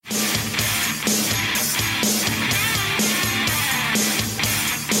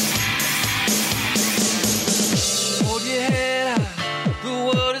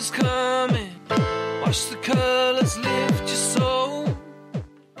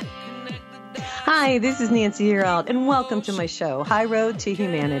Hi, this is Nancy Yearout, and welcome to my show, High Road to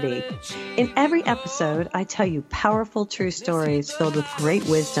Humanity. In every episode, I tell you powerful, true stories filled with great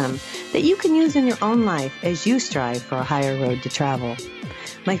wisdom that you can use in your own life as you strive for a higher road to travel.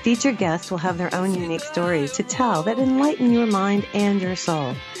 My featured guests will have their own unique stories to tell that enlighten your mind and your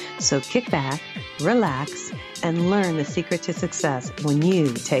soul. So kick back, relax, and learn the secret to success when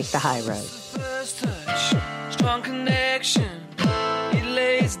you take the high road. First touch, strong connection, it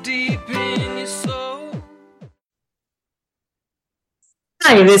lays deep in your soul.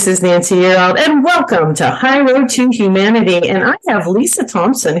 Hi, this is Nancy Yearout, and welcome to High Road to Humanity. And I have Lisa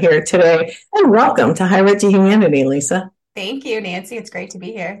Thompson here today. And welcome to High Road to Humanity, Lisa. Thank you, Nancy. It's great to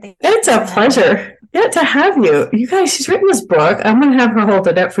be here. It's a pleasure to have you. You guys, she's written this book. I'm going to have her hold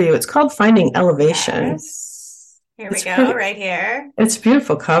it up for you. It's called Finding Elevation. Yes. Here we go, right here. It's a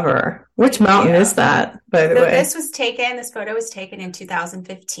beautiful cover. Which mountain is that, by the way? This photo was taken in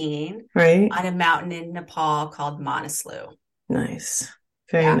 2015, right, on a mountain in Nepal called Manaslu. Nice.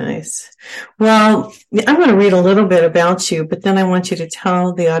 Very nice. Well, I'm going to read a little bit about you, but then I want you to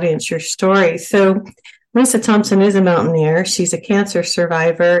tell the audience your story. So Lisa Thompson is a mountaineer. She's a cancer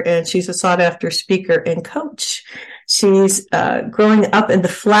survivor, and she's a sought-after speaker and coach. She's growing up in the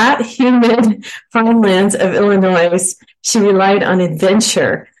flat, humid farmlands of Illinois. She relied on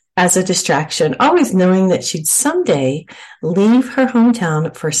adventure as a distraction, always knowing that she'd someday leave her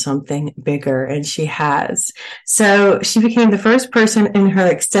hometown for something bigger, and she has. So she became the first person in her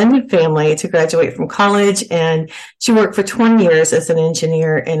extended family to graduate from college, and she worked for 20 years as an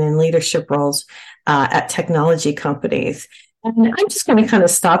engineer and in leadership roles at technology companies. And I'm just going to kind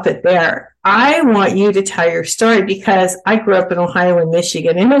of stop it there. I want you to tell your story because I grew up in Ohio and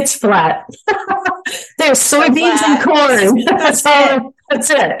Michigan, and it's flat. There's soybeans and corn. That's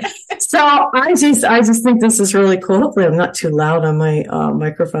it. So I just think this is really cool. Hopefully I'm not too loud on my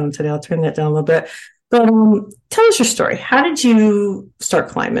microphone today. I'll turn that down a little bit. But tell us your story. How did you start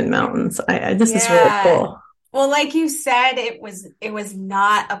climbing mountains? This is really cool. Well, like you said, it was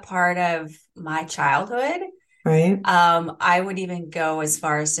not a part of my childhood. Right. I would even go as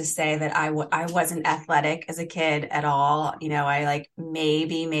far as to say that I wasn't athletic as a kid at all. You know, I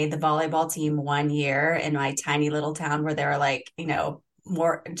maybe made the volleyball team one year in my tiny little town where there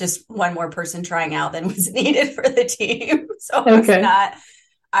were just one more person trying out than was needed for the team. So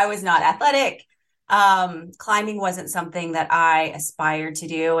I was not athletic. Climbing wasn't something that I aspired to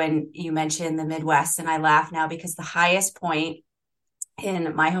do. And you mentioned the Midwest, and I laugh now because the highest point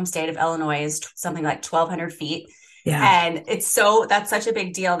in my home state of Illinois is something like 1,200 feet. Yeah. And that's such a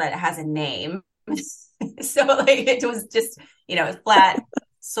big deal that it has a name. So it was just, flat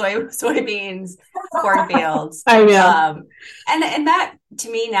soybeans, cornfields. I know. And that, to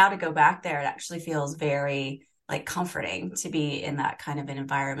me now, to go back there, it actually feels very comforting to be in that kind of an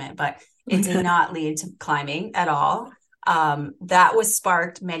environment, but it did not lead to climbing at all. That was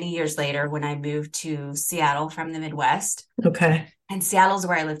sparked many years later when I moved to Seattle from the Midwest. Okay. And Seattle's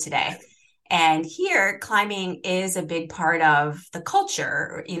where I live today. And here, climbing is a big part of the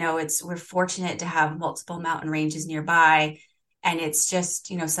culture. We're fortunate to have multiple mountain ranges nearby. And it's just,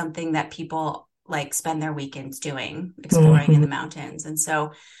 something that people spend their weekends doing, exploring in the mountains. And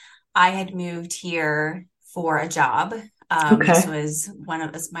so I had moved here for a job. This was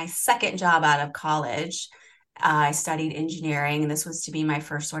my second job out of college. I studied engineering, and this was to be my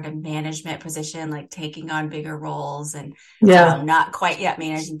first sort of management position, taking on bigger roles and not quite yet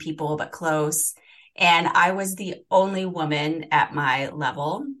managing people, but close. And I was the only woman at my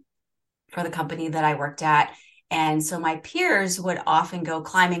level for the company that I worked at. And so my peers would often go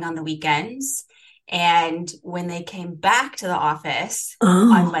climbing on the weekends. And when they came back to the office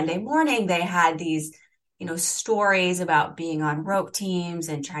on Monday morning, they had these stories about being on rope teams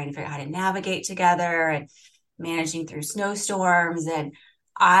and trying to figure out how to navigate together and managing through snowstorms. And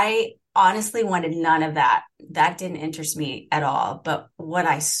I honestly wanted none of that. That didn't interest me at all. But what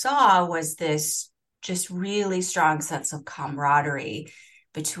I saw was this just really strong sense of camaraderie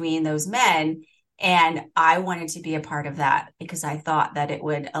between those men. And I wanted to be a part of that because I thought that it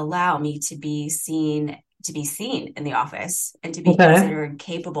would allow me to be seen in the office and to be considered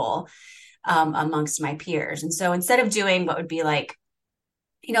capable amongst my peers. And so instead of doing what would be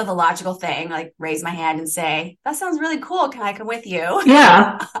the logical thing, raise my hand and say, that sounds really cool, can I come with you?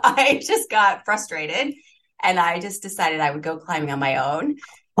 Yeah. I just got frustrated, and I just decided I would go climbing on my own,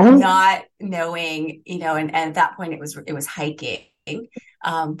 not knowing, and at that point it was hiking,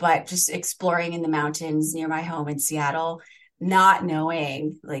 but just exploring in the mountains near my home in Seattle, not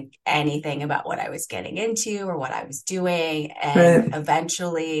knowing anything about what I was getting into or what I was doing. And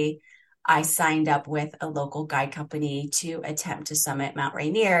eventually I signed up with a local guide company to attempt to summit Mount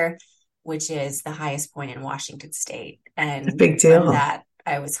Rainier. which is the highest point in Washington State. A And big from deal. that,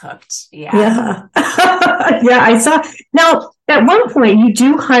 I was hooked. Yeah. Yeah. Yeah, I saw. Now, at one point, you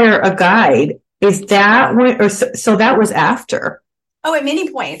do hire a guide. Is that when, or so that was after? Oh, at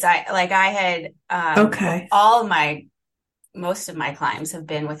many points, I had Okay. most of my climbs have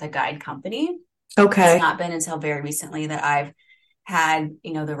been with a guide company. It's Okay. not been until very recently that I've had,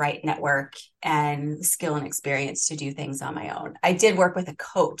 the right network and skill and experience to do things on my own. I did work with a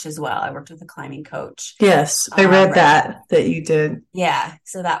coach as well. I worked with a climbing coach. Yes, I read Right. that you did. Yeah.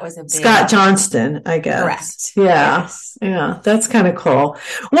 So that was a Scott big, Johnston, I guess. correct. Yeah. Yes. Yeah, that's kind of cool.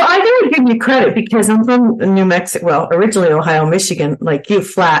 Well, I gotta give you credit because I'm from New Mexico. Well, originally Ohio, Michigan, like you,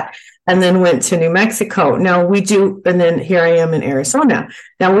 flat, and then went to New Mexico. Now we do, and then here I am in Arizona.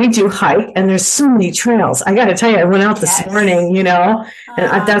 Now we do hike, and there's so many trails. I got to tell you, I went out this Yes. morning,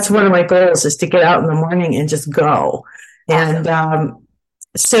 that's one of my goals is to get out in the morning and just go. Awesome. And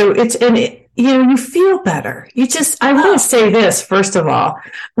so you feel better. I want to say this, first of all.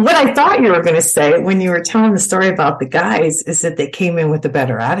 What I thought you were going to say when you were telling the story about the guys is that they came in with a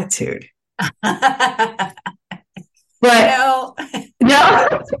better attitude. But no,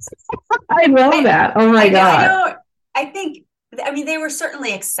 I love that. Oh my God. They were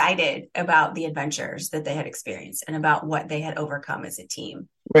certainly excited about the adventures that they had experienced and about what they had overcome as a team.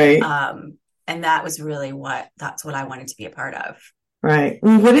 Right. And that was really that's what I wanted to be a part of. Right.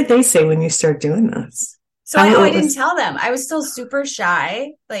 Well, what did they say when you started doing this? So I didn't tell them. I was still super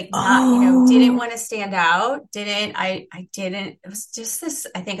shy, didn't want to stand out. I didn't. It was just this,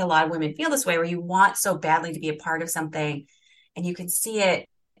 I think a lot of women feel this way where you want so badly to be a part of something and you can see it,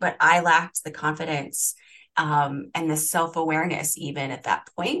 but I lacked the confidence and the self-awareness even at that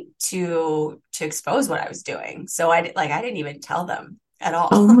point to expose what I was doing. So I didn't even tell them at all.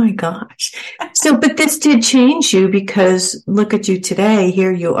 Oh my gosh. So, but this did change you because look at you today.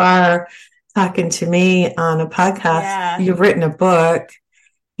 Here you are talking to me on a podcast. Yeah. You've written a book.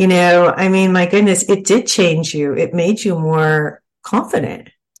 My goodness, it did change you. It made you more confident.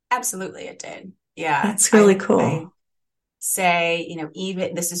 Absolutely, it did. Yeah. That's really cool. I say,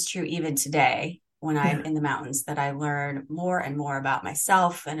 even this is true even today when I'm in the mountains, that I learn more and more about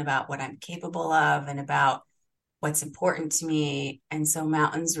myself and about what I'm capable of and about what's important to me. And so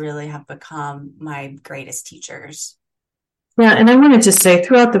mountains really have become my greatest teachers. Yeah. And I wanted to say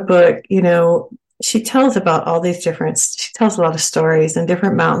throughout the book, she tells about all these she tells a lot of stories and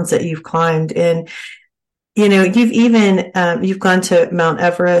different mountains that you've climbed. And, you've even, you've gone to Mount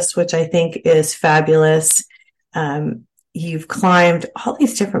Everest, which I think is fabulous. You've climbed all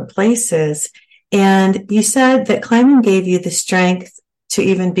these different places. And you said that climbing gave you the strength to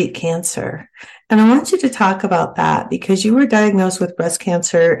even beat cancer. And I want you to talk about that because you were diagnosed with breast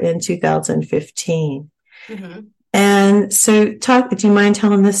cancer in 2015. Mm-hmm. And so do you mind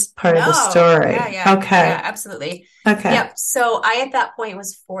telling this part of the story? Yeah. Okay. Yeah, absolutely. Okay. Yep. So I, at that point,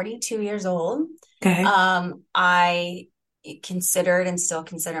 was 42 years old. Okay. I considered and still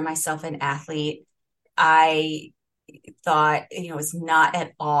consider myself an athlete. I thought, it was not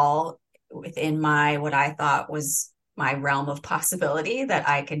at all within what I thought was my realm of possibility that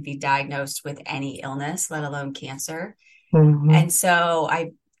I could be diagnosed with any illness, let alone cancer. Mm-hmm. And so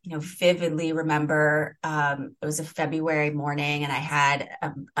I, vividly remember it was a February morning and I had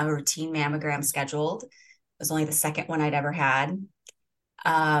a routine mammogram scheduled. It was only the second one I'd ever had.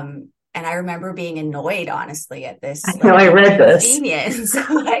 And I remember being annoyed, honestly, at this. I read this. Convenience.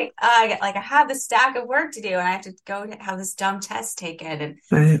 I have this stack of work to do and I have to go have this dumb test taken. And,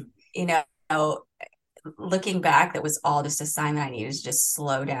 right. Looking back, that was all just a sign that I needed to just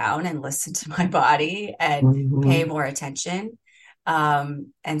slow down and listen to my body and pay more attention.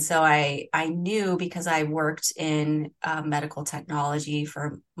 And so I knew, because I worked in medical technology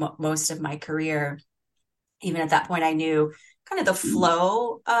for most of my career, even at that point, I knew kind of the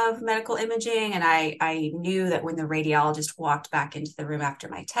flow of medical imaging. And I knew that when the radiologist walked back into the room after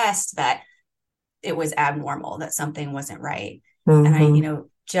my test, that it was abnormal, that something wasn't right. Mm-hmm. And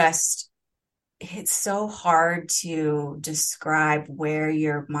it's so hard to describe where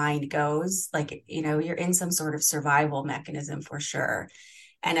your mind goes. You're in some sort of survival mechanism for sure.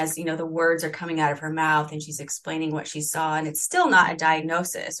 And as the words are coming out of her mouth and she's explaining what she saw, and it's still not a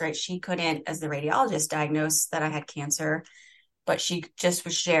diagnosis, right? She couldn't, as the radiologist, diagnose that I had cancer, but she just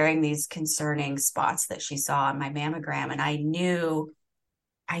was sharing these concerning spots that she saw on my mammogram. And I knew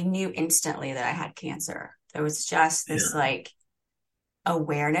instantly that I had cancer. There was just this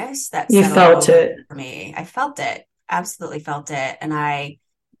awareness that you felt it for me. I felt it, absolutely felt it. And I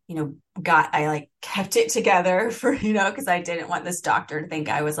kept it together for, because I didn't want this doctor to think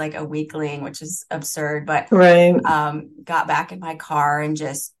I was like a weakling, which is absurd, but right. Got back in my car and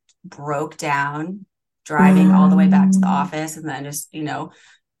just broke down driving all the way back to the office, and then just,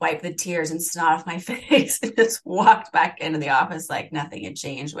 wiped the tears and snot off my face and just walked back into the office like nothing had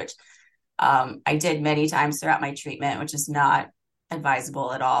changed, which I did many times throughout my treatment, which is not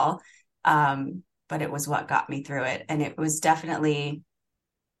advisable at all. But it was what got me through it. And it was definitely,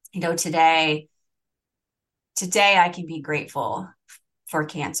 today I can be grateful to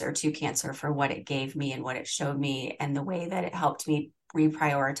cancer, for what it gave me and what it showed me, and the way that it helped me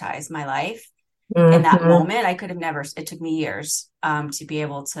reprioritize my life. In that moment. I could have never, it took me years to be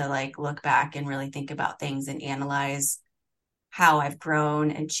able to like look back and really think about things and analyze how I've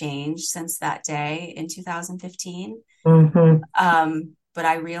grown and changed since that day in 2015. But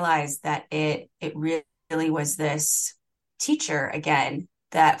I realized that it really was this teacher again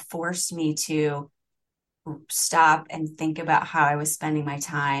that forced me to stop and think about how I was spending my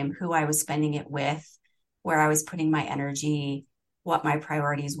time, who I was spending it with, where I was putting my energy, what my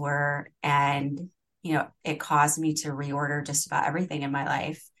priorities were. And, it caused me to reorder just about everything in my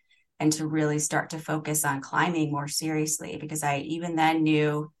life, and to really start to focus on climbing more seriously, because I even then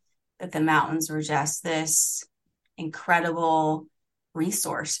knew that the mountains were just this incredible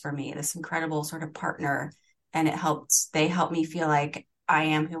resource for me, this incredible sort of partner. And they helped me feel like I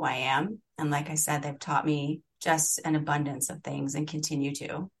am who I am. And like I said, they've taught me just an abundance of things and continue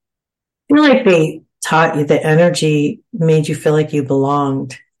to. I feel like they taught you the energy, made you feel like you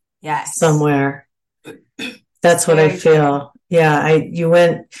belonged somewhere. That's what I feel. True. Yeah. You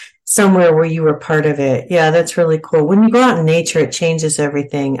went somewhere where you were part of it. Yeah. That's really cool. When you go out in nature, it changes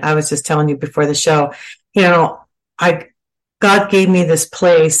everything. I was just telling you before the show, God gave me this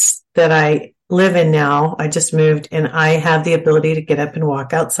place that I live in now. I just moved, and I have the ability to get up and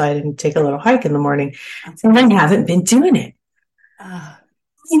walk outside and take a little hike in the morning. And I haven't been doing it.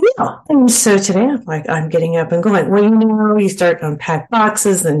 And so today I'm like, I'm getting up and going. Well, you start to unpack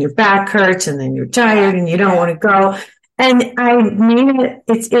boxes, and your back hurts, and then you're tired and you don't want to go. And I mean,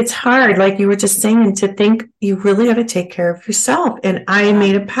 it's hard. Like you were just saying, to think you really got to take care of yourself. And I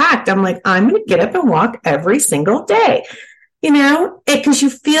made a pact. I'm like, I'm going to get up and walk every single day, because you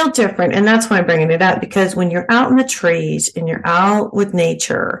feel different. And that's why I'm bringing it up, because when you're out in the trees and you're out with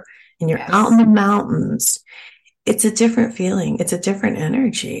nature and you're out in the mountains, it's a different feeling. It's a different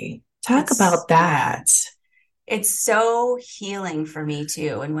energy. Talk about that. It's so healing for me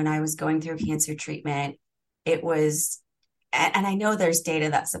too. And when I was going through cancer treatment, it was, and I know there's data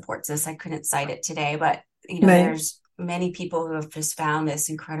that supports this. I couldn't cite it today, but there's many people who have just found this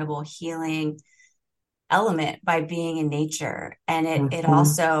incredible healing element by being in nature. And it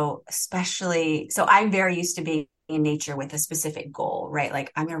also, especially, so I'm very used to being in nature with a specific goal, right?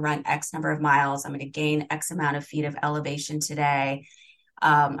 Like I'm going to run X number of miles. I'm going to gain X amount of feet of elevation today.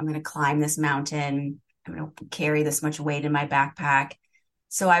 I'm going to climb this mountain. I'm going to carry this much weight in my backpack.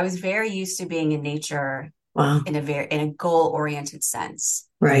 So I was very used to being in nature in a goal-oriented sense.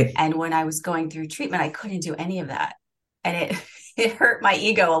 Right. And when I was going through treatment, I couldn't do any of that. And it hurt my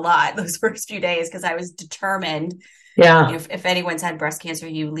ego a lot those first few days, because I was determined. Yeah. If anyone's had breast cancer,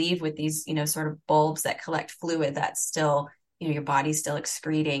 you leave with these, sort of bulbs that collect fluid that's still, your body's still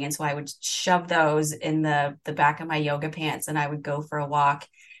excreting. And so I would shove those in the back of my yoga pants, and I would go for a walk.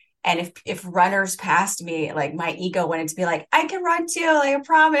 And if runners passed me, like my ego wanted to be like, I can run too, like I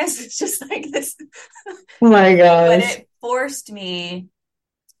promise. It's just like this. Oh my gosh. But it forced me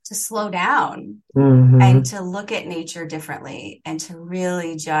to slow down and to look at nature differently, and to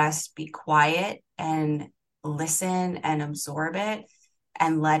really just be quiet and listen and absorb it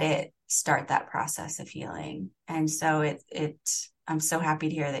and let it start that process of healing. And so I'm so happy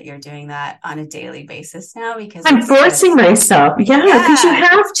to hear that you're doing that on a daily basis now, because I'm forcing myself. Yeah, because you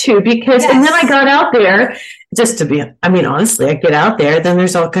have to, because, and then I got out there just to be, honestly, I get out there, then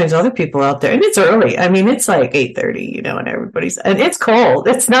there's all kinds of other people out there, and it's early. It's like 8:30, and and it's cold.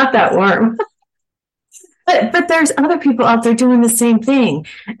 It's not that warm. But there's other people out there doing the same thing.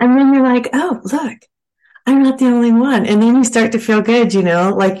 And then you're like, oh, look, I'm not the only one. And then you start to feel good,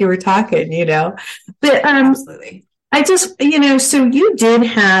 like you were talking, but, absolutely. I just, so you did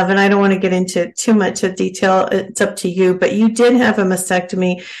have, and I don't want to get into too much of detail, it's up to you, but you did have a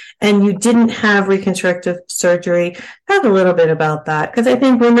mastectomy and you didn't have reconstructive surgery. Talk a little bit about that, because I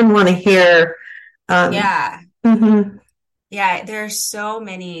think women want to hear. Yeah, there's so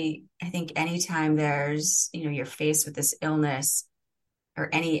many, I think anytime there's, you're faced with this illness or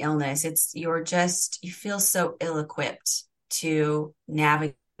any illness, you feel so ill-equipped to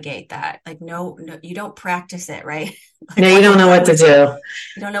navigate that. Like, no, you don't practice it, right? Like, no, you don't know what to do.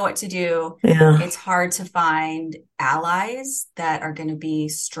 You don't know what to do. Yeah. It's hard to find allies that are going to be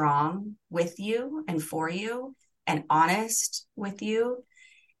strong with you and for you and honest with you.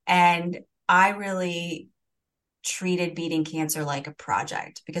 And I really treated beating cancer like a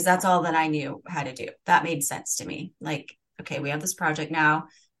project because that's all that I knew how to do. That made sense to me. Like, okay, we have this project now.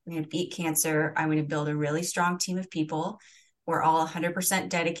 I'm going to beat cancer. I'm going to build a really strong team of people. We're all 100%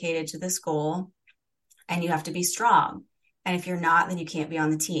 dedicated to this goal, and you have to be strong. And if you're not, then you can't be on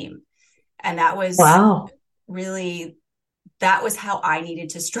the team. And that was Wow. really, that was how I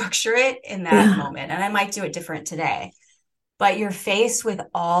needed to structure it in that Yeah. moment. And I might do it different today. But you're faced with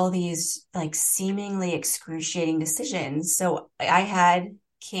all these like seemingly excruciating decisions. So I had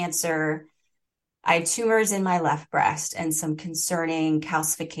cancer. I had tumors in my left breast and some concerning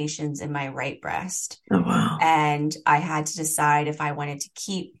calcifications in my right breast. Oh, wow. And I had to decide if I wanted to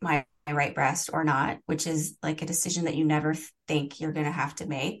keep my right breast or not, which is like a decision that you never think you're going to have to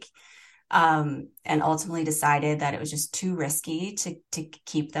make. And ultimately decided that it was just too risky to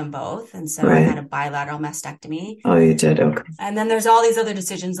keep them both. And so I had Right. a bilateral mastectomy. Oh, you did. Okay. And then there's all these other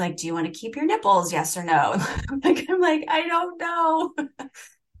decisions like, do you want to keep your nipples? Yes or no? I'm like, I don't know.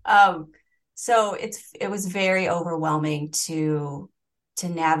 Um, so it was very overwhelming to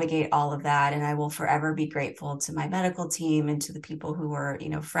navigate all of that. And I will forever be grateful to my medical team and to the people who were,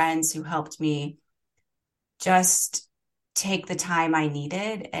 friends who helped me just take the time I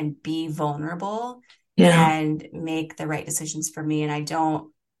needed and be vulnerable Yeah. and make the right decisions for me. And I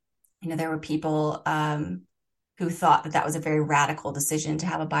don't, there were people who thought that was a very radical decision to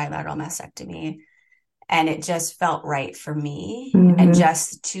have a bilateral mastectomy. And it just felt right for me. And Mm-hmm.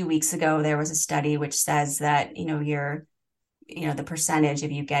 just 2 weeks ago, there was a study which says that, the percentage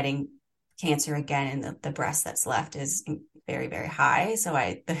of you getting cancer again in the breast that's left is very, very high. So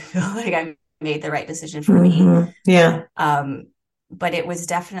I feel like I made the right decision for me. Mm-hmm. Yeah. But it was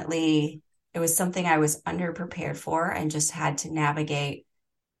something I was underprepared for and just had to navigate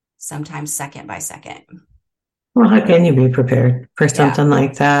sometimes second by second. Well, how can you be prepared for Yeah. something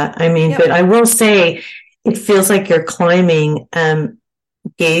like that? I mean, Yep. but I will say it feels like your climbing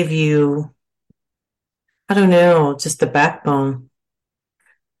gave you, I don't know, just the backbone,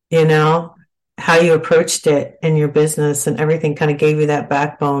 you know, how you approached it in your business and everything kind of gave you that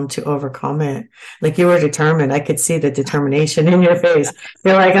backbone to overcome it. Like you were determined. I could see the determination in your face.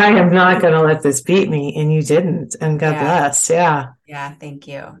 You're like, I am not going to let this beat me. And you didn't. And God Yeah. bless. Yeah. Yeah. Thank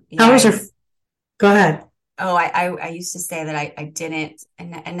you. How was Yeah. Go ahead. I used to say that I didn't,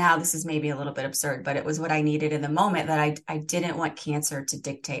 and now this is maybe a little bit absurd, but it was what I needed in the moment that I didn't want cancer to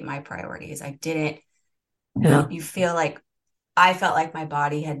dictate my priorities. I didn't, Yeah. I felt like my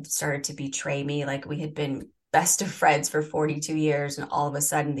body had started to betray me. Like we had been best of friends for 42 years. And all of a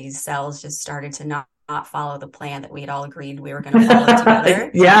sudden these cells just started to not follow the plan that we had all agreed we were going to follow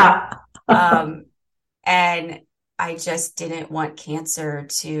together. Yeah. And I just didn't want cancer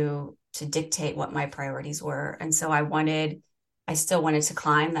to dictate what my priorities were. And so I still wanted to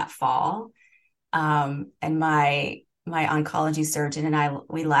climb that fall. And my oncology surgeon and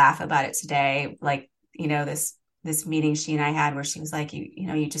we laugh about it today. Like, this meeting she and I had where she was like,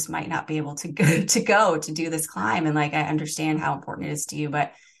 you just might not be able to go to do this climb. And like, I understand how important it is to you,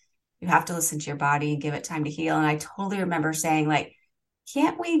 but you have to listen to your body and give it time to heal. And I totally remember saying like,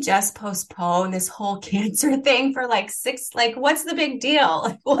 can't we just postpone this whole cancer thing for like what's the big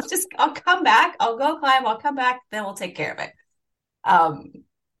deal? Like, I'll come back, I'll go climb, I'll come back, then we'll take care of it.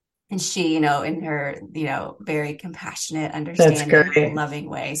 And she, in her, very compassionate, understanding, loving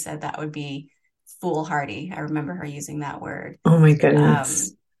way said that would be foolhardy. I remember her using that word. Oh my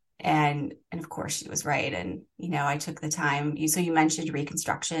goodness. And of course she was right. And, I took the time. So you mentioned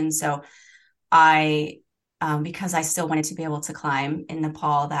reconstruction. So because I still wanted to be able to climb in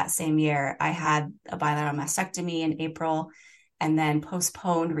Nepal that same year, I had a bilateral mastectomy in April and then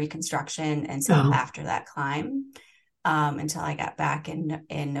postponed reconstruction until after that climb, until I got back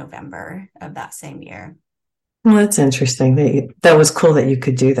in November of that same year. Well, that's interesting. That was cool that you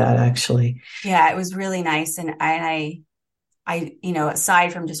could do that, actually. Yeah, it was really nice. And I,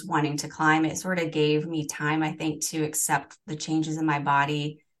 aside from just wanting to climb, it sort of gave me time, I think, to accept the changes in my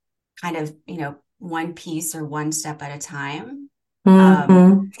body, kind of, one piece or one step at a time.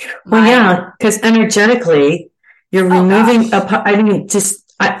 Mm-hmm. Well, yeah, because energetically, you're removing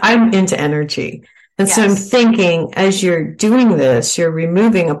I'm into energy. And so I'm thinking as you're doing this, you're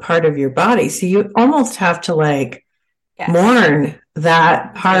removing a part of your body. So you almost have to mourn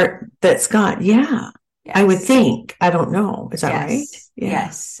that part that's gone. Yeah. Yes. I would think. I don't know. Is that right? Yeah.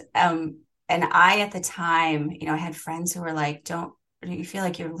 Yes. And I, at the time, I had friends who were like, don't you feel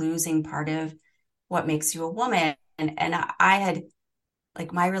like you're losing part of what makes you a woman? And I had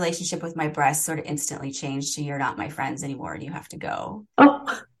my relationship with my breast sort of instantly changed to, you're not my friends anymore and you have to go.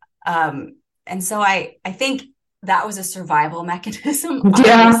 Oh. And so I think that was a survival mechanism,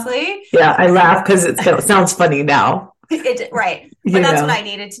 Yeah. obviously. Yeah. I laugh because it sounds funny now. Right. But that's what I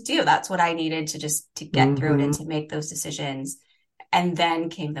needed to do. That's what I needed to get through it and to make those decisions. And then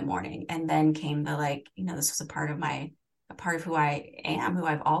came the mourning, and then came the, like, this was a part of who I am, who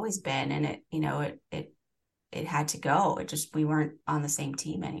I've always been. And it had to go. We weren't on the same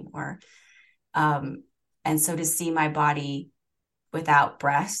team anymore. And so to see my body without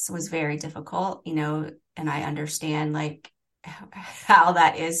breasts was very difficult, and I understand like how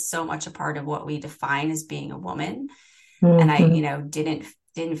that is so much a part of what we define as being a woman. And I,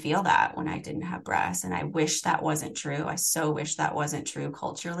 didn't feel that when I didn't have breasts. And I wish that wasn't true. I so wish that wasn't true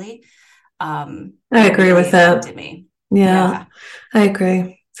culturally. I agree with that. Me. Yeah, I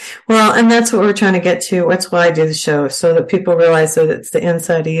agree. Well, and that's what we're trying to get to. That's why I do the show, so that people realize that it's the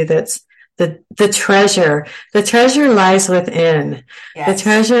inside of you that's the treasure. The treasure lies within. Yes. The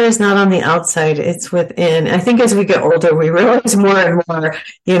treasure is not on the outside, it's within. I think as we get older, we realize more and more,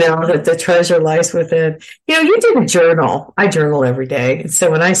 that the treasure lies within. You did a journal. I journal every day.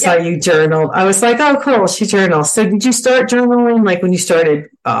 So when I saw you journal, I was like, oh, cool, she journals. So did you start journaling like when you started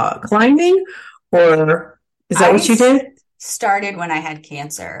climbing, or is that what you did? Started when I had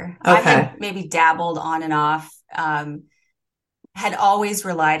cancer. Okay. I had maybe dabbled on and off. Had always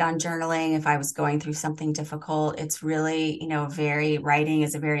relied on journaling if I was going through something difficult. It's really, writing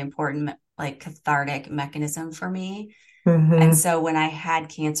is a very important, like, cathartic mechanism for me. And so when I had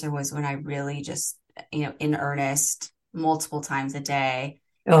cancer was when I really just, in earnest, multiple times a day,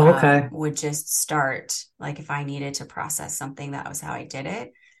 would just start, like, if I needed to process something, that was how I did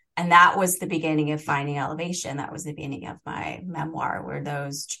it. And that was the beginning of Finding Elevation. That was the beginning of my memoir, were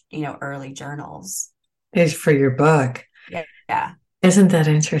those, early journals. Is for your book. Yeah. Isn't that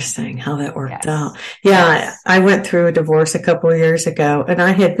interesting how that worked out? Yeah. Yes. I went through a divorce a couple of years ago, and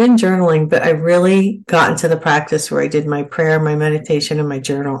I had been journaling, but I really got into the practice where I did my prayer, my meditation, and my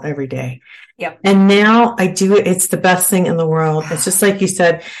journal every day. Yep. And now I do it. It's the best thing in the world. It's just like you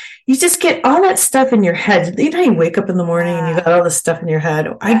said, you just get all that stuff in your head. You wake up in the morning and you got all this stuff in your head.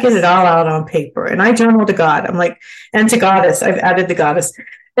 Yes. I get it all out on paper, and I journal to God. I'm like, and to Goddess. I've added the Goddess.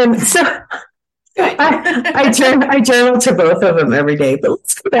 And so I journal to both of them every day. But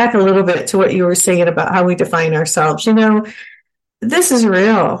let's go back a little bit to what you were saying about how we define ourselves. This is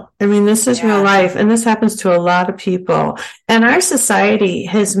real. I mean, this is real life, and this happens to a lot of people. And our society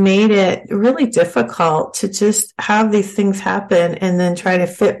has made it really difficult to just have these things happen and then try to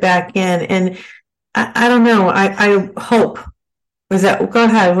fit back in. And I don't know. I hope. Go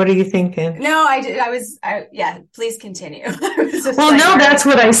ahead. What are you thinking? No, please continue. That's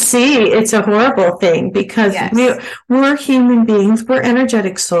what I see. It's a horrible thing because we're human beings. We're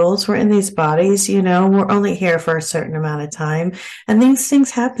energetic souls. We're in these bodies, we're only here for a certain amount of time, and these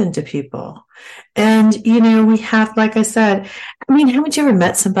things happen to people. And, we have, like I said, haven't you ever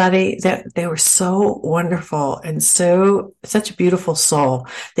met somebody that they were so wonderful and such a beautiful soul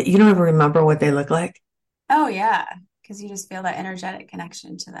that you don't even remember what they look like? Oh, yeah. Because you just feel that energetic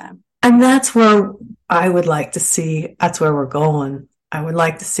connection to them. And that's where I would like to see, that's where we're going. I would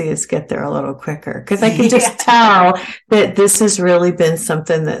like to see us get there a little quicker, because I can just tell that this has really been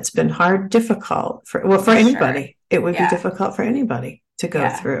something that's been difficult for anybody. Sure. It would be difficult for anybody to go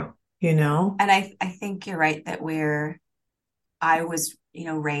through, And I think you're right that I was,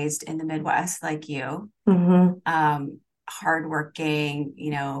 raised in the Midwest like you, hardworking,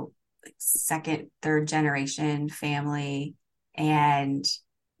 second, third generation family, and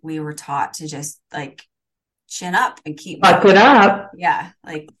we were taught to just like chin up and keep buck it up. Yeah,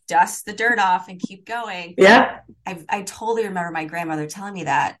 like dust the dirt off and keep going. Yeah, I totally remember my grandmother telling me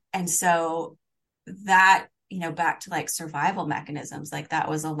that, and so that back to like survival mechanisms, like that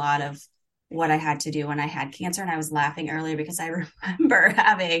was a lot of what I had to do when I had cancer. And I was laughing earlier because I remember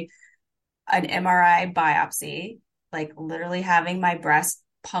having an MRI biopsy, like literally having my breast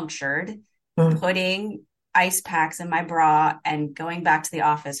punctured, putting ice packs in my bra, and going back to the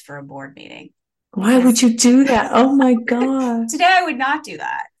office for a board meeting. Why would you do that? Oh my God. Today I would not do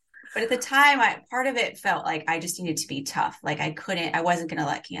that. But at the time, part of it felt like I just needed to be tough. Like I wasn't going to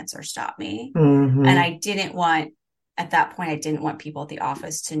let cancer stop me. And at that point, I didn't want people at the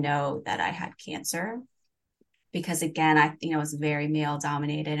office to know that I had cancer. Because again, it was a very male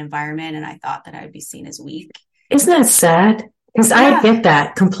dominated environment, and I thought that I would be seen as weak. Isn't that sad? Because I get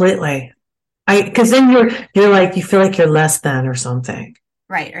that completely. Because then you're like, you feel like you're less than or something.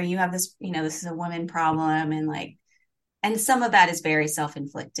 Right. Or you have this, this is a woman problem. And some of that is very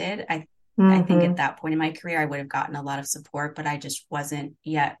self-inflicted. I think at that point in my career, I would have gotten a lot of support, but I just wasn't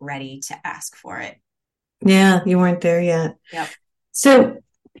yet ready to ask for it. Yeah. You weren't there yet. Yep. So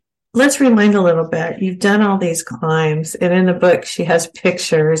let's rewind a little bit. You've done all these climbs, and in the book, she has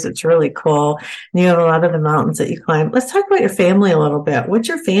pictures. It's really cool. And you have a lot of the mountains that you climb. Let's talk about your family a little bit. What's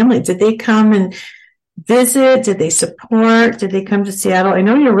your family? Did they come and visit? Did they support? Did they come to Seattle? I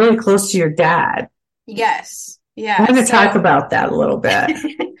know you're really close to your dad. Yes. Yeah. I'm going to talk about that a little bit.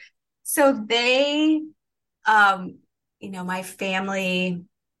 So they, my family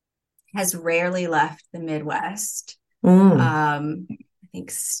has rarely left the Midwest. I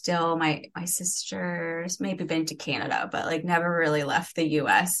think still my sisters maybe been to Canada, but like never really left the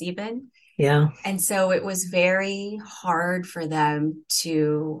US even. Yeah. And so it was very hard for them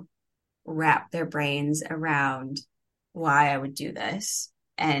to wrap their brains around why I would do this.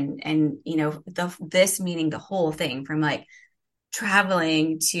 And this meaning the whole thing, from like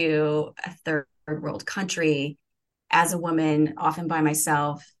traveling to a third world country as a woman, often by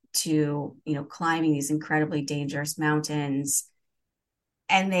myself, to, climbing these incredibly dangerous mountains.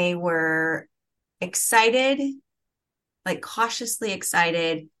 And they were excited, like cautiously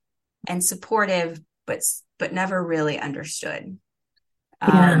excited and supportive, but never really understood.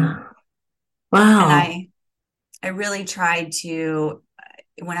 Yeah. Wow. And I really tried to,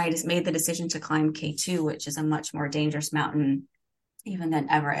 when I just made the decision to climb K2, which is a much more dangerous mountain even than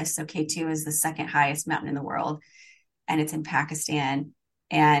Everest. So K2 is the second highest mountain in the world, and it's in Pakistan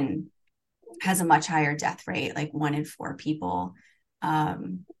and has a much higher death rate. Like 1 in 4 people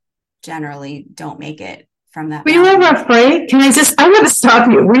generally don't make it from that Were mountain. you ever afraid? I want to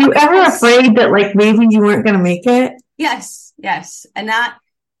stop you. Were you ever afraid that like maybe you weren't going to make it? Yes. And that,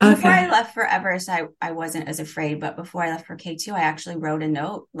 before I left for Everest, I wasn't as afraid, but before I left for K2, I actually wrote a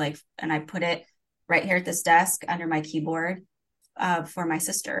note, and I put it right here at this desk under my keyboard for my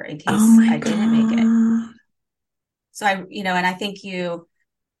sister in case I didn't make it. So and I think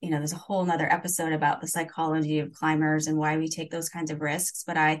there's a whole nother episode about the psychology of climbers and why we take those kinds of risks.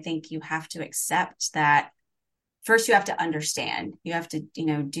 But I think you have to accept that first you have to understand, you have to,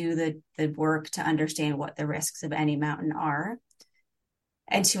 do the work to understand what the risks of any mountain are,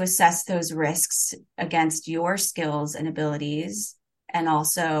 and to assess those risks against your skills and abilities, and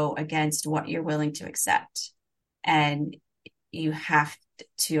also against what you're willing to accept. And you have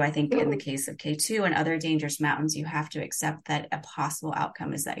to, I think in the case of K2 and other dangerous mountains, you have to accept that a possible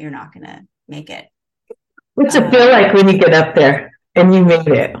outcome is that you're not going to make it. What's it feel like when you get up there and you made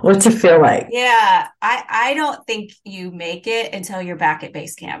it? What's it feel like? Yeah, I don't think you make it until you're back at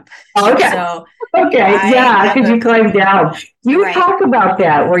base camp. Okay. So yeah, because you climbed down. You talk about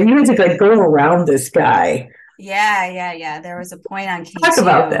that where you had to like go around this guy. Yeah. There was a point on K2. Talk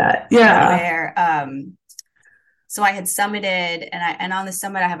about that. Yeah. Where so I had summited, and on the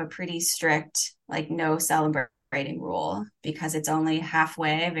summit I have a pretty strict like no celebrating rule, because it's only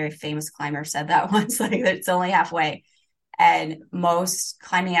halfway. A very famous climber said that once, like it's only halfway. And most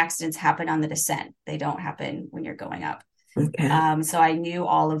climbing accidents happen on the descent. They don't happen when you're going up. Okay. So I knew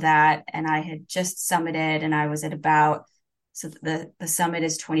all of that, and I had just summited, and I was at so the summit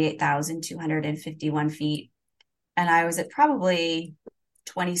is 28,251 feet. And I was at probably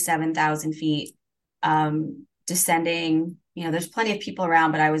 27,000 feet, descending. There's plenty of people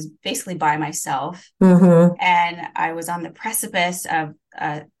around, but I was basically by myself. Mm-hmm. And I was on the precipice of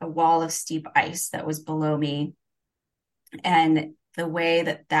a wall of steep ice that was below me. And the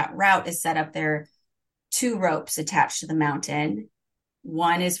way that route is set up, there are 2 ropes attached to the mountain.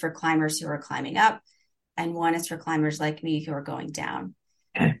 One is for climbers who are climbing up, and one is for climbers like me who are going down.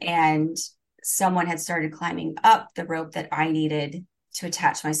 Okay. And someone had started climbing up the rope that I needed to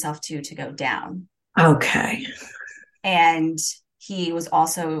attach myself to go down. Okay. And he was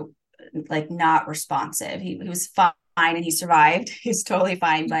also like not responsive. He was fine and he survived. He's totally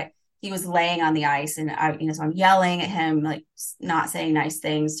fine, but he was laying on the ice, and so I'm yelling at him, like not saying nice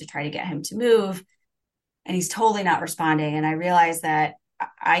things to try to get him to move. And he's totally not responding. And I realized that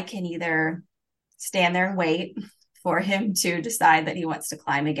I can either stand there and wait for him to decide that he wants to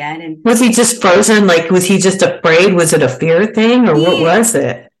climb again. And was he just frozen? Like, was he just afraid? Was it a fear thing, or what was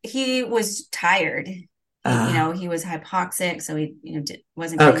it? He was tired. He was hypoxic, so he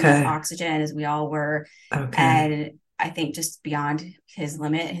wasn't getting enough oxygen, as we all were. Okay. And I think just beyond his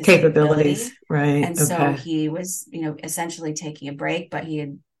limit, his capabilities, ability. right? And so he was, essentially taking a break, but he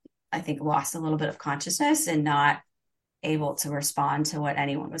had, I think, lost a little bit of consciousness and not able to respond to what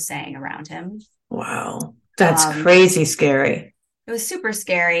anyone was saying around him. Wow, that's crazy scary. It was super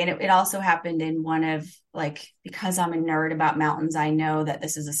scary, and it also happened in one of because I'm a nerd about mountains, I know that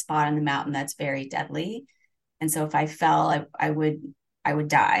this is a spot on the mountain that's very deadly, and so if I fell, I would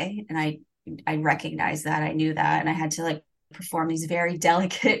die, and I recognized that, I knew that, and I had to perform these very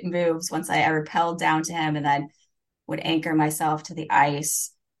delicate moves once I rappelled down to him, and then would anchor myself to the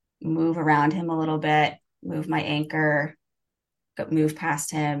ice move around him a little bit, move my anchor, move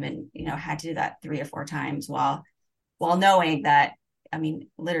past him, and had to do that 3 or 4 times while knowing that, I mean,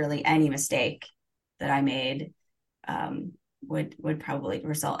 literally any mistake that I made would probably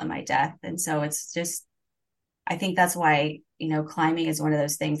result in my death. And so it's just, I think that's why, climbing is one of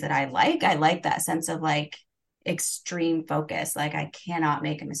those things that I like. I like that sense of like extreme focus. Like I cannot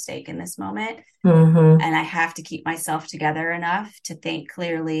make a mistake in this moment. Mm-hmm. And I have to keep myself together enough to think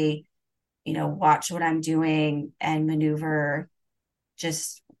clearly, watch what I'm doing and maneuver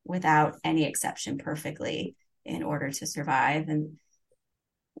just without any exception perfectly in order to survive. And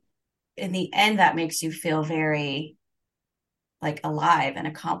in the end, that makes you feel very like alive and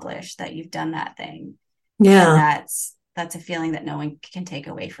accomplished that you've done that thing. Yeah. And that's a feeling that no one can take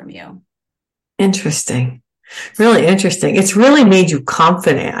away from you. Interesting. Really interesting. It's really made you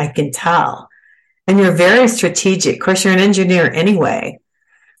confident, I can tell. And you're very strategic. Of course, you're an engineer anyway.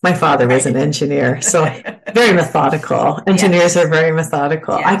 My father was an engineer, so very methodical. Engineers are very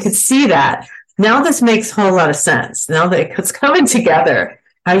methodical. Yes. I could see that. Now this makes a whole lot of sense. Now that it's coming together,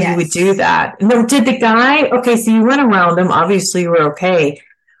 how you would do that. No, did the guy, okay, so you went around him. Obviously, you were okay.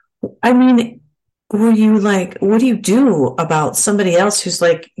 I mean, were you like, what do you do about somebody else who's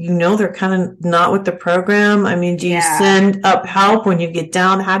like, they're kind of not with the program? I mean, do you send up help when you get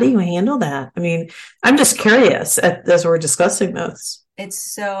down? How do you handle that? I mean, I'm just curious as we're discussing this.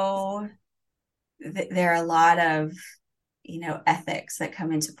 It's so, there are a lot of, ethics that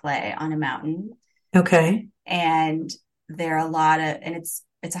come into play on a mountain. Okay. And there are a lot of, and it's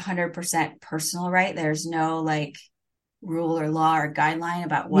 100% personal, right? There's no like rule or law or guideline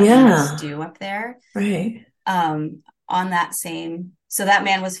about what you must do up there. Right. On that same, so that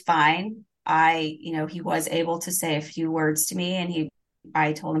man was fine. He was able to say a few words to me, and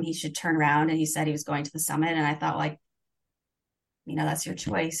I told him he should turn around, and he said he was going to the summit. And I thought, like, that's your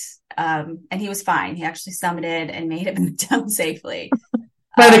choice. And he was fine. He actually summited and made it down safely.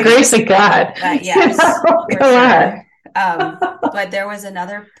 By the grace of God. Yes. Sure. But there was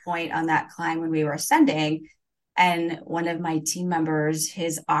another point on that climb when we were ascending, and one of my team members,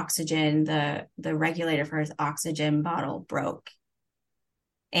 his oxygen, the regulator for his oxygen bottle broke.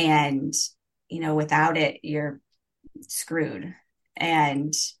 And, without it, you're screwed.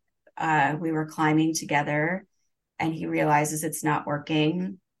 And we were climbing together, and he realizes it's not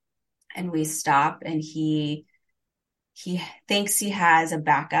working. And we stop, and he thinks he has a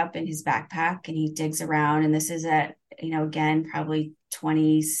backup in his backpack, and he digs around. And this is at, again, probably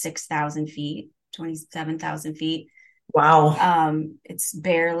 26,000 feet. 27,000 feet. Wow. It's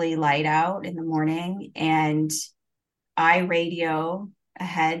barely light out in the morning, and I radio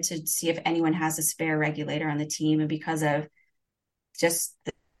ahead to see if anyone has a spare regulator on the team. And because of just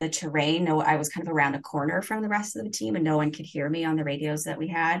the terrain, I was kind of around a corner from the rest of the team, and no one could hear me on the radios that we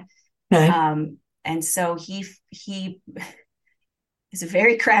had. Okay. And so he is a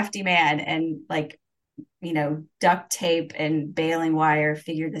very crafty man, and like, duct tape and baling wire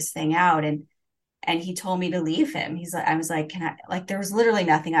figured this thing out. And he told me to leave him. I was like, there was literally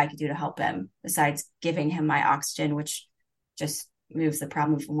nothing I could do to help him besides giving him my oxygen, which just moves the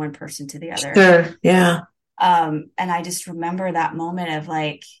problem from one person to the other. Sure. Yeah. And I just remember that moment of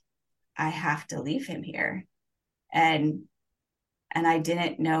like, I have to leave him here. And I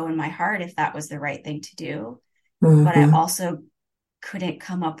didn't know in my heart if that was the right thing to do, Mm-hmm. but I also couldn't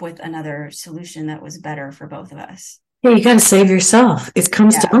come up with another solution that was better for both of us. Yeah, you got to save yourself. It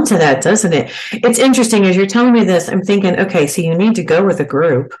comes down to that, doesn't it? It's interesting. As you're telling me this, I'm thinking, okay, so you need to go with a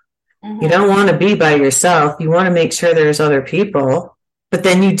group. Mm-hmm. You don't want to be by yourself. You want to make sure there's other people. But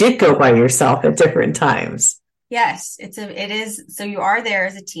then you did go by yourself at different times. Yes, it is. So you are there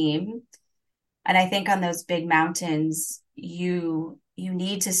as a team. And I think on those big mountains, you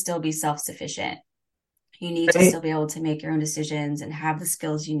need to still be self-sufficient. You need to still be able to make your own decisions and have the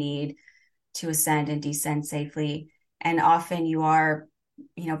skills you need to ascend and descend safely. And often you are,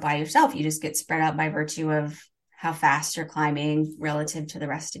 by yourself. You just get spread out by virtue of how fast you're climbing relative to the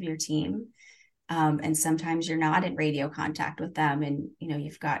rest of your team. And sometimes you're not in radio contact with them, and,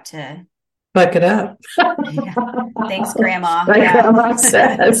 you've got to buck it up. Yeah. Thanks, Grandma. Grandma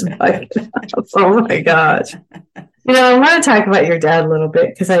says, buck it up. Oh my gosh. I want to talk about your dad a little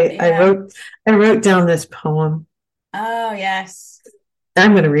bit, because I wrote down this poem. Oh, yes.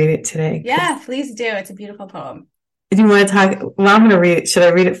 I'm going to read it today. Yeah, please do. It's a beautiful poem. Do you want to talk? Well, I'm going to read it. Should I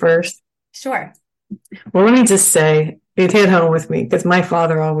read it first? Sure. Well, let me just say, it hit home with me because my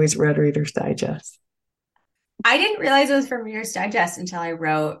father always read Reader's Digest. I didn't realize it was from Reader's Digest until I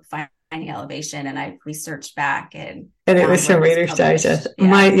wrote Finding Elevation, and I researched back and it was from Reader's Digest.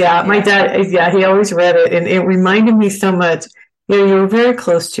 Yeah. My dad, he always read it, and it reminded me so much. you were very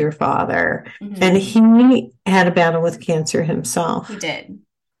close to your father, and he had a battle with cancer himself. He did.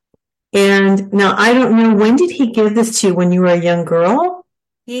 And now I don't know, when did he give this to you? When you were a young girl?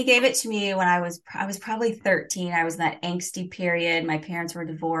 He gave it to me when I was probably 13. I was in that angsty period. My parents were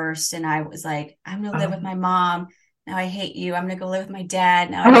divorced, and I was like, I'm going to live with my mom. Now I hate you. I'm going to go live with my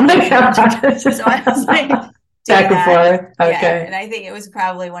dad. Now Oh my God. So I was like, back and forth. Okay. Yeah. And I think it was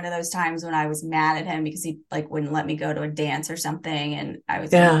probably one of those times when I was mad at him because he like wouldn't let me go to a dance or something, and I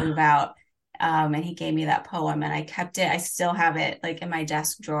was going to move out. And he gave me that poem, and I kept it. I still have it like in my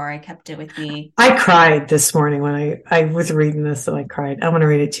desk drawer. I kept it with me. I cried this morning when I was reading this, and I cried. I want to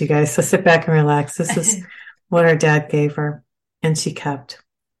read it to you guys. So sit back and relax. This is what her dad gave her, and she kept.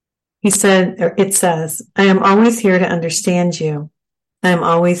 He said, or it says, I am always here to understand you. I am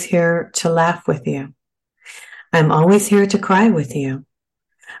always here to laugh with you. I am always here to cry with you.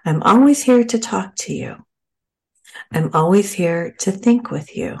 I'm always here to talk to you. I'm always here to think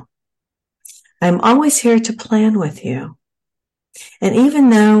with you. I'm always here to plan with you. And even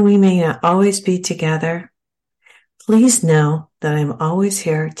though we may not always be together, please know that I'm always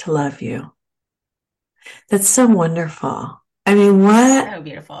here to love you. That's so wonderful. I mean, what? So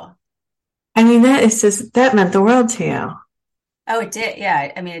beautiful. I mean, that meant the world to you. Oh, it did.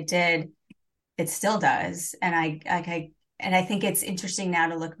 Yeah. I mean, it did. It still does. And I think it's interesting now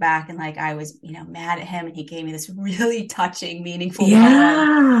to look back and like, I was, mad at him, and he gave me this really touching, meaningful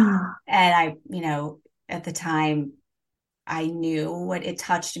poem. And I, at the time I knew what it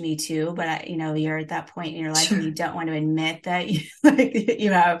touched me too, but you're at that point in your life where you don't want to admit that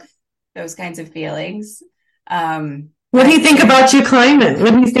you have those kinds of feelings. What do you think about you climbing?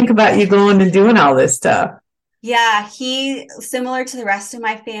 What do you think about you going and doing all this stuff? Yeah, he, similar to the rest of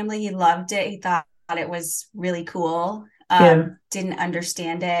my family, he loved it. He thought it was really cool. Didn't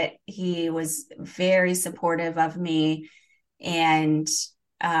understand it. He was very supportive of me, and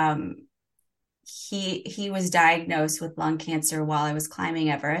he was diagnosed with lung cancer while I was climbing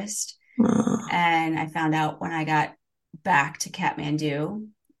Everest. And I found out when I got back to Kathmandu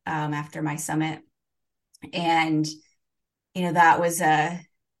after my summit. And that was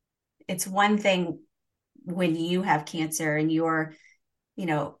it's one thing when you have cancer and you're,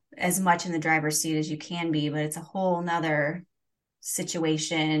 as much in the driver's seat as you can be, but it's a whole nother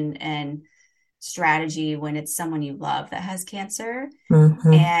situation and strategy when it's someone you love that has cancer.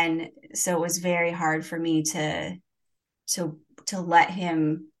 And so it was very hard for me to let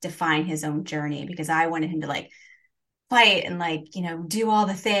him define his own journey, because I wanted him to like fight and like, do all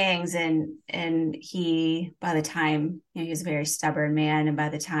the things. And he, by the time, he was a very stubborn man. And by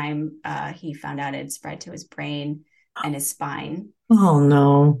the time he found out it had spread to his brain and his spine. Oh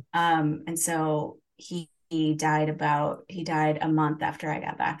no. And so he died a month after I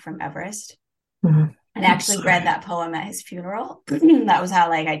got back from Everest. And actually read that poem at his funeral. That was how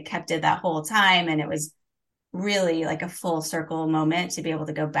like I kept it that whole time. And it was really like a full circle moment to be able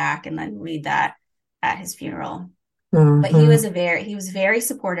to go back and then read that at his funeral. But he was very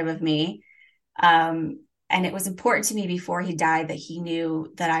supportive of me. And it was important to me before he died that he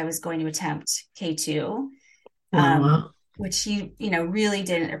knew that I was going to attempt K2, which he, really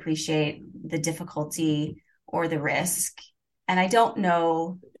didn't appreciate the difficulty or the risk. And I don't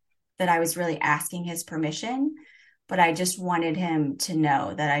know that I was really asking his permission, but I just wanted him to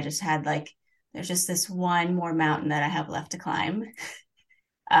know that I just had there's just this one more mountain that I have left to climb.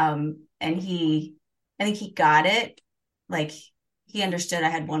 And I think he got it. Like he understood I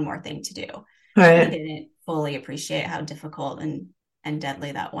had one more thing to do. Right. He didn't fully appreciate how difficult and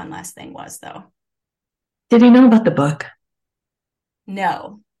deadly that one last thing was, though. Did he know about the book?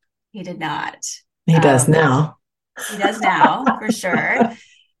 No, he did not. He does now. He does now, for sure.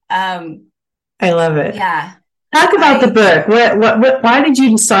 I love it. Yeah. Talk about the book. What, why did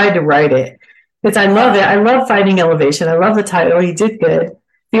you decide to write it? Because I love it. I love Finding Elevation. I love the title. You did good.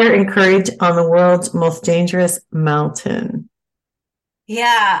 Fear and Courage on the World's Most Dangerous Mountain.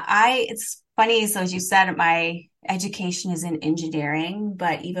 Yeah, it's funny. So as you said, my education is in engineering,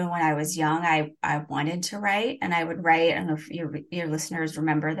 but even when I was young, I wanted to write, and I would write. I don't know if your listeners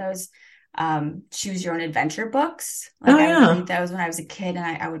remember those choose your own adventure books. I would read those when I was a kid, and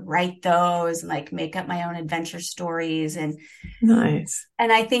I would write those and like make up my own adventure stories. And nice.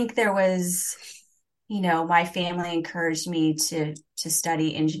 And I think there was, my family encouraged me to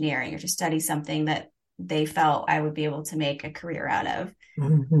study engineering or to study something that they felt I would be able to make a career out of.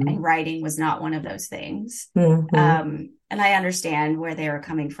 And writing was not one of those things. And I understand where they were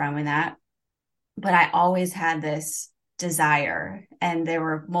coming from in that, but I always had this desire. And there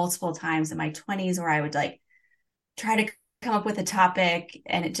were multiple times in my 20s where I would like try to come up with a topic,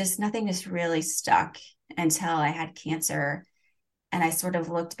 and nothing just really stuck until I had cancer. And I sort of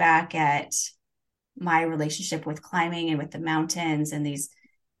looked back at my relationship with climbing and with the mountains and these,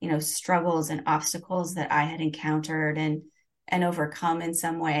 struggles and obstacles that I had encountered and overcome in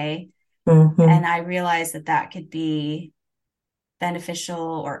some way. Mm-hmm. And I realized that could be beneficial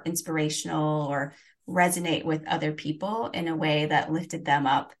or inspirational or resonate with other people in a way that lifted them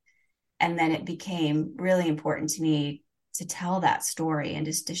up. And then it became really important to me to tell that story and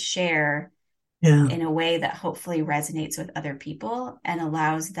just to share in a way that hopefully resonates with other people and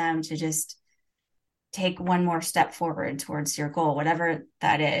allows them to just take one more step forward towards your goal, whatever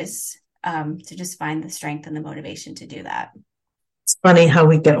that is, to just find the strength and the motivation to do that. It's funny how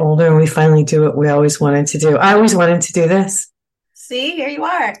we get older and we finally do what we always wanted to do. I always wanted to do this. See, here you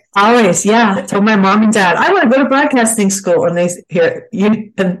are. Always, yeah. I told my mom and dad, I want to go to broadcasting school. And they hear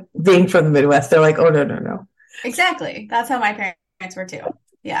you, and being from the Midwest, they're like, oh, no. Exactly. That's how my parents were too.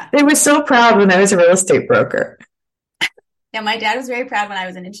 Yeah. They were so proud when I was a real estate broker. Yeah, my dad was very proud when I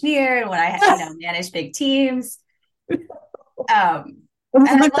was an engineer and when I had, managed big teams. And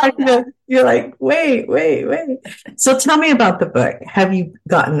I love that. You're like, wait. So tell me about the book.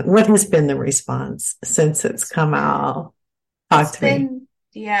 What has been the response since it's come out? Talk to me.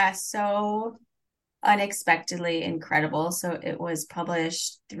 Yeah, so unexpectedly incredible. So it was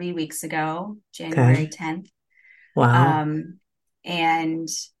published 3 weeks ago, January 10th. Wow. And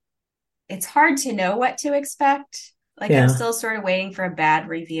it's hard to know what to expect. I'm still sort of waiting for a bad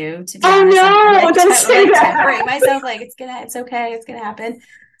review to be honest. No, don't say that. Temporate myself, it's okay, it's gonna happen.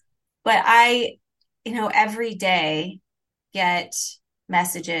 But I, every day get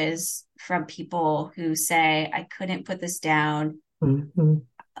messages from people who say, I couldn't put this down. Mm-hmm.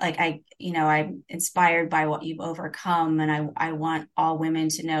 I'm inspired by what you've overcome. And I want all women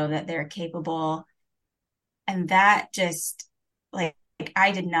to know that they're capable. And that just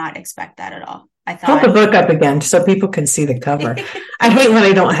I did not expect that at all. I thought. Hold the book up again so people can see the cover. I hate when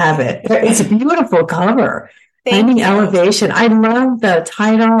I don't have it. It's a beautiful cover. Finding Elevation. I love the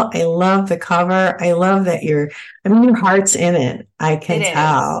title. I love the cover. I love that your heart's in it. I can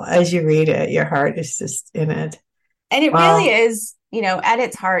tell as you read it, your heart is just in it. And it really is, at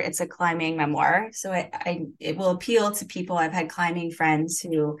its heart, it's a climbing memoir. So it will appeal to people. I've had climbing friends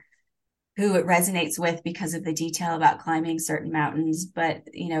who it resonates with because of the detail about climbing certain mountains. But,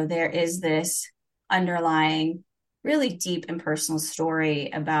 there is this underlying really deep and personal story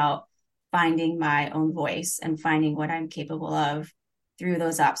about finding my own voice and finding what I'm capable of through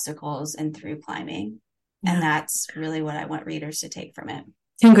those obstacles and through climbing. Yeah. And that's really what I want readers to take from it.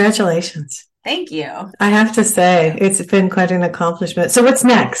 Congratulations. Thank you. I have to say, it's been quite an accomplishment. So what's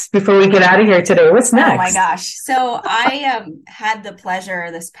next before we get out of here today? What's next? Oh my gosh. So I had the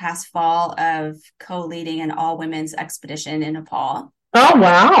pleasure this past fall of co-leading an all-women's expedition in Nepal. Oh,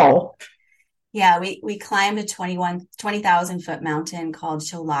 wow. Yeah, we climbed a 20,000 foot mountain called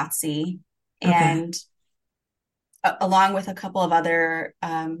Cholatsi. And along with a couple of other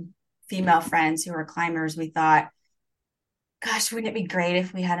female friends who are climbers, we thought, gosh, wouldn't it be great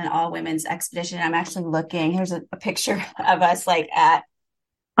if we had an all women's expedition? I'm actually looking. Here's a picture of us at.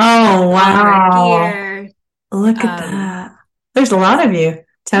 Oh, wow. Gear. Look at that. There's a lot of you.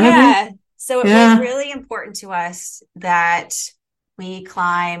 10 of you? So it was really important to us that we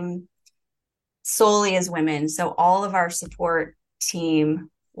climb solely as women. So all of our support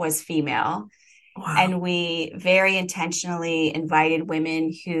team was female. Wow. And we very intentionally invited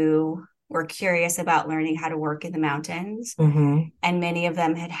women who were curious about learning how to work in the mountains. Mm-hmm. And many of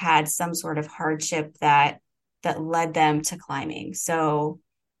them had some sort of hardship that led them to climbing. So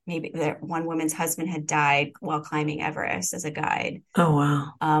maybe one woman's husband had died while climbing Everest as a guide. Oh,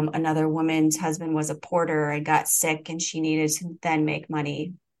 wow. Another woman's husband was a porter and got sick, and she needed to then make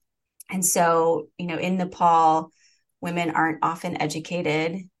money. And so, in Nepal, women aren't often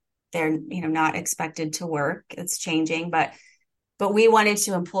educated. They're, not expected to work. It's changing, but we wanted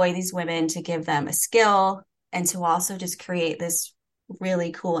to employ these women to give them a skill and to also just create this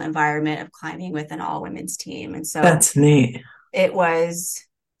really cool environment of climbing with an all women's team. And so that's neat. It was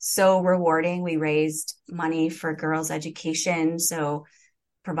so rewarding. We raised money for girls' education. So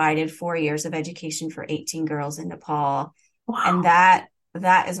provided 4 years of education for 18 girls in Nepal. Wow. And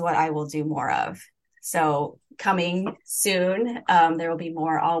that is what I will do more of. So coming soon, there will be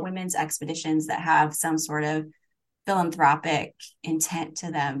more all women's expeditions that have some sort of philanthropic intent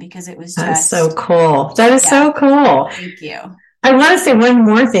to them, because it was That's so cool. That is so cool. Thank you. I want to say one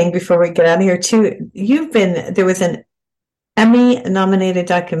more thing before we get out of here too. There was an Emmy nominated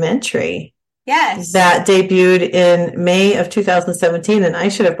documentary. Yes. That debuted in May of 2017. And I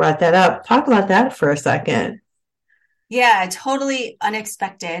should have brought that up. Talk about that for a second. Yeah, totally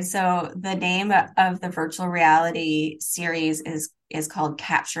unexpected. So the name of the virtual reality series is called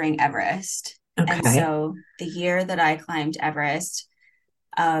Capturing Everest. And Okay. so the year that I climbed Everest,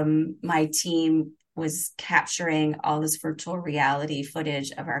 my team was capturing all this virtual reality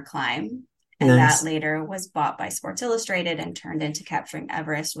footage of our climb. And that Nice. later was bought by Sports Illustrated and turned into Capturing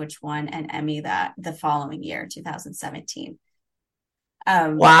Everest, which won an Emmy that the following year, 2017.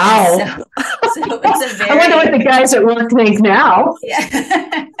 And so, Wow. so it's a I wonder what the very, guys at work think now.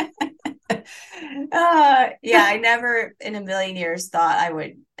 yeah. Yeah, I never in a million years thought I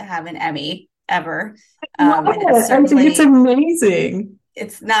would have an Emmy ever. Love And it's it. I think it's certainly, amazing.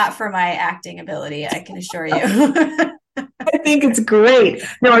 it's not for my acting ability, I can assure you. I think it's great.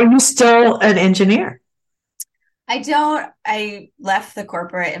 Now, are you still an engineer? I left the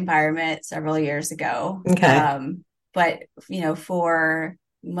corporate environment several years ago. Okay. But for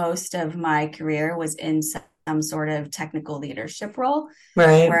most of my career was in some sort of technical leadership role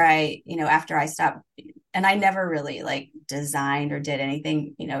Right. where after I stopped, and I never really like designed or did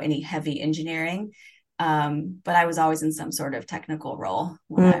anything, any heavy engineering. But I was always in some sort of technical role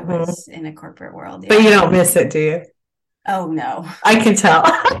when I Hmm. was in a corporate world. But you Yeah. don't miss it, do you? Oh no. I can tell.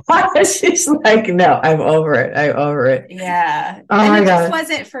 She's like, no, I'm over it. I'm over it. Yeah. Oh And my it just God.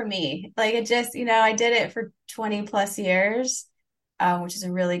 wasn't for me. Like it just, I did it for 20 plus years, which is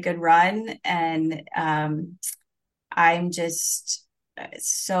a really good run. And I'm just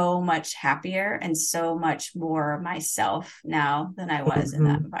so much happier and so much more myself now than I was in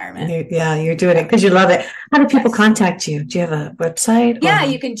that Mhm. environment. Yeah, you're doing it Yeah. because you love it. How do people Yes. contact you? Do you have a website Yeah, or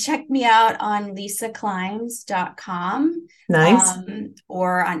you can check me out on lisaclimbs.com, nice?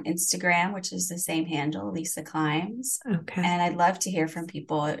 or on Instagram, which is the same handle, Lisa Climbs. Okay. And I'd love to hear from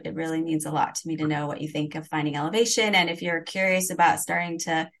people. It really means a lot to me to know what you think of Finding Elevation. And if you're curious about starting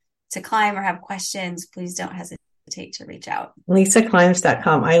to climb or have questions, please don't hesitate to reach out.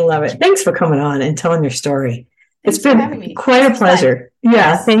 LisaClimbs.com. I love it. Thanks for coming on and telling your story. It's Thanks for having been me. quite This a was fun. pleasure. Yeah,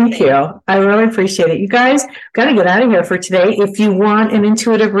 Yes, thank same. you. I really appreciate it. You guys got to get out of here for today. If you want an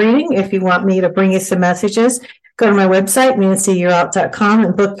intuitive reading, if you want me to bring you some messages, go to my website, nancyyearout.com,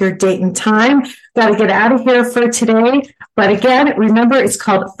 and book your date and time. Got to get out of here for today. But again, remember, it's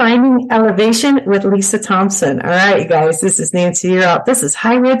called Finding Elevation with Lisa Thompson. All right, you guys, this is Nancy Yearout. This is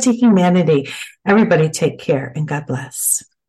High Road to Humanity. Everybody take care and God bless.